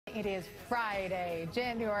It is Friday,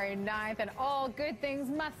 January 9th, and all good things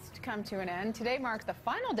must come to an end. Today marks the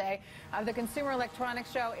final day of the Consumer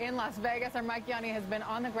Electronics Show in Las Vegas. Our Mike Yawney has been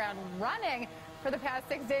on the ground running for the past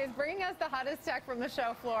 6 days, bringing us the hottest tech from the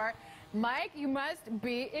show floor. Mike, you must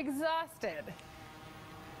be exhausted.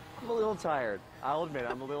 I'm a little tired. I'll admit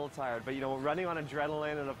I'm a little tired, but you know, running on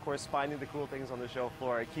adrenaline and of course finding the cool things on the show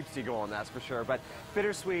floor, it keeps you going, that's for sure. But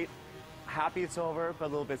bittersweet, happy it's over, but a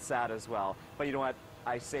little bit sad as well. But you know what?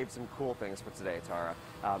 I saved some cool things for today, Tara.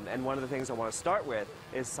 And one of the things I want to start with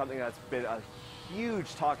is something that's been a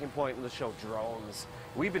huge talking point in the show, drones.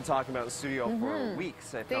 We've been talking about in the studio for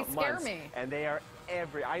weeks, if not months. They scare me. And they are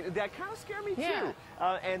they kind of scare me too.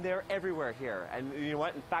 And they're everywhere here. And you know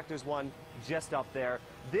what? In fact, there's one just up there.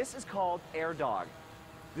 This is called AirDog.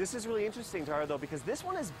 This is really interesting, Tara, though, because this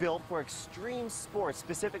one is built for extreme sports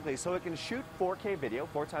specifically, so it can shoot 4K video,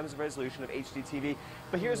 4 times the resolution of HD TV.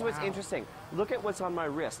 But here's what's interesting. Look at what's on my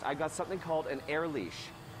wrist. I've got something called an air leash.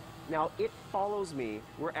 Now, it follows me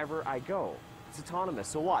wherever I go. It's autonomous.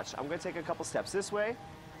 So watch. I'm going to take a couple steps this way,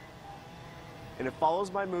 and it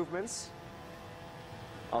follows my movements.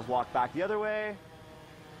 I'll walk back the other way.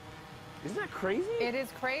 Isn't that crazy? It is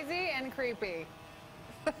crazy and creepy.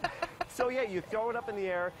 So yeah, you throw it up in the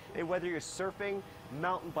air, and whether you're surfing,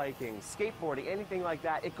 mountain biking, skateboarding, anything like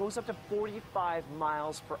that, it goes up to 45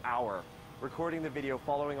 miles per hour, recording the video,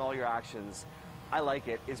 following all your actions. I like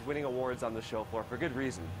it. It's winning awards on the show floor for good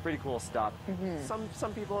reason. Pretty cool stuff.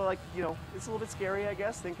 Some people are like, you know, it's a little bit scary, I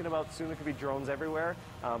guess, thinking about soon there could be drones everywhere,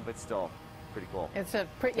 but still, pretty cool. It's a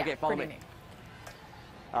pretty neat.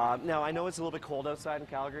 Now, I know it's a little bit cold outside in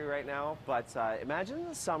Calgary right now, but imagine in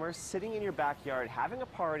the summer sitting in your backyard, having a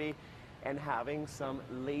party, and having some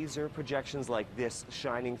laser projections like this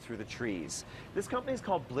shining through the trees. This company is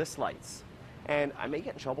called Bliss Lights, and I may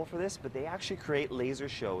get in trouble for this, but they actually create laser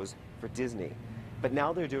shows for Disney. But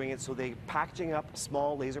now they're doing it so they're packaging up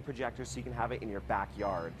small laser projectors so you can have it in your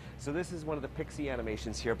backyard. So this is one of the Pixie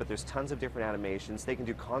animations here, but there's tons of different animations. They can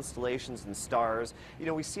do constellations and stars. You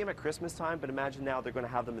know, we see them at Christmas time, but imagine now they're going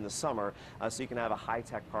to have them in the summer, so you can have a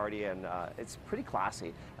high-tech party, and it's pretty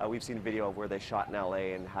classy. We've seen a video of where they shot in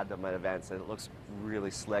LA and had them at events, and it looks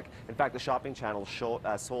really slick. In fact, the shopping channel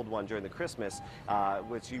sold one during the Christmas,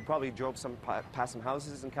 which you probably drove past some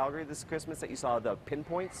houses in Calgary this Christmas that you saw the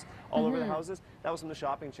pinpoints all over the houses. That was from the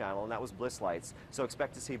shopping channel, and that was Bliss Lights. So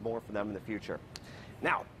expect to see more from them in the future.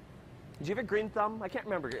 Now, do you have a green thumb? I can't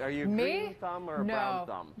remember. Are you green thumb or brown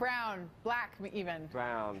thumb? Brown, black even.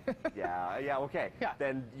 Brown. Yeah, okay.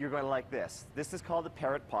 Then you're going to like this. This is called the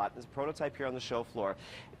Parrot Pot. There's a prototype here on the show floor.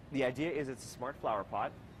 The idea is it's a smart flower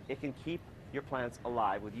pot. It can keep your plants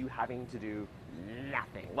alive with you having to do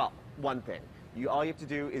nothing. Well, one thing. All you have to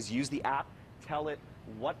do is use the app, tell it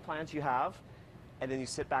what plants you have, and then you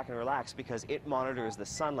sit back and relax because it monitors the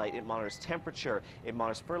sunlight, it monitors temperature, it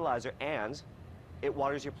monitors fertilizer, and it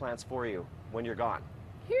waters your plants for you when you're gone.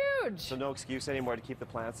 Huge! So no excuse anymore to keep the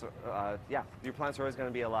plants, your plants are always going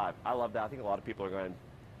to be alive. I love that. I think a lot of people are going to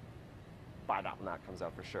buy that when that comes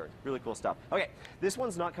out for sure. Really cool stuff. Okay, this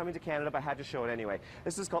one's not coming to Canada, but I had to show it anyway.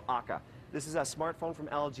 This is called Aka. This is a smartphone from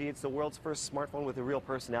LG. It's the world's first smartphone with a real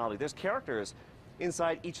personality. There's characters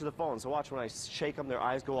inside each of the phones. So watch when I shake them, their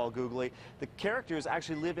eyes go all googly. The characters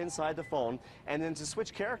actually live inside the phone, and then to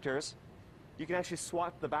switch characters, you can actually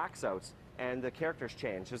swap the backs out, and the characters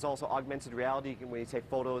change. There's also augmented reality. When you take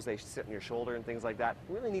photos, they sit on your shoulder and things like that.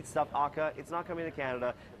 Really neat stuff, Aka. It's not coming to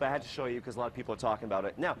Canada, but I had to show you because a lot of people are talking about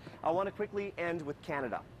it. Now, I want to quickly end with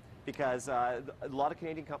Canada, because a lot of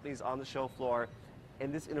Canadian companies on the show floor,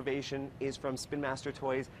 and this innovation is from Spin Master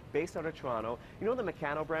Toys, based out of Toronto. You know the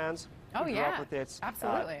Meccano brands? Oh, we grew up with it.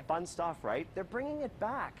 Absolutely. Fun stuff, right? They're bringing it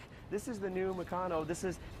back. This is the new Meccano. This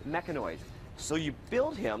is Mechanoid. So you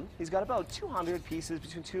build him. He's got about 200 pieces,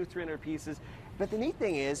 between 200 and 300 pieces. But the neat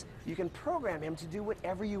thing is, you can program him to do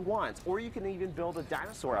whatever you want, or you can even build a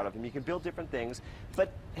dinosaur out of him. You can build different things.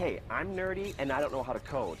 But hey, I'm nerdy, and I don't know how to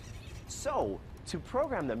code. So to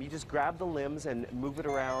program them, you just grab the limbs and move it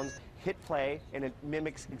around, hit play, and it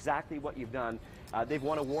mimics exactly what you've done. They've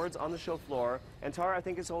won awards on the show floor, and Tara, I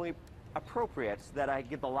think it's only appropriate that I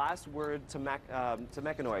give the last word to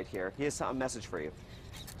Mechanoid here. He has a message for you.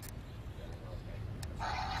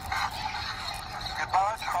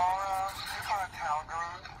 Goodbye, Tara. Goodbye,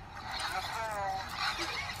 Calgary.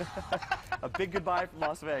 A big goodbye from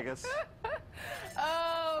Las Vegas.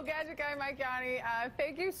 Oh, Gadget Guy Mike Yawney,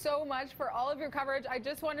 thank you so much for all of your coverage. I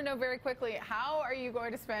just want to know very quickly, how are you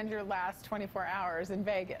going to spend your last 24 hours in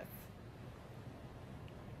Vegas?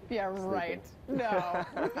 Yeah, right. No.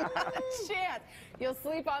 Chance. You'll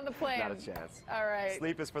sleep on the plane. Not a chance. All right.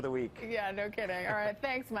 Sleep is for the weak. Yeah, no kidding. All right.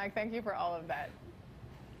 Thanks, Mike. Thank you for all of that.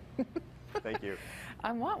 Thank you.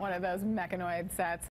 I want one of those mechanoid sets.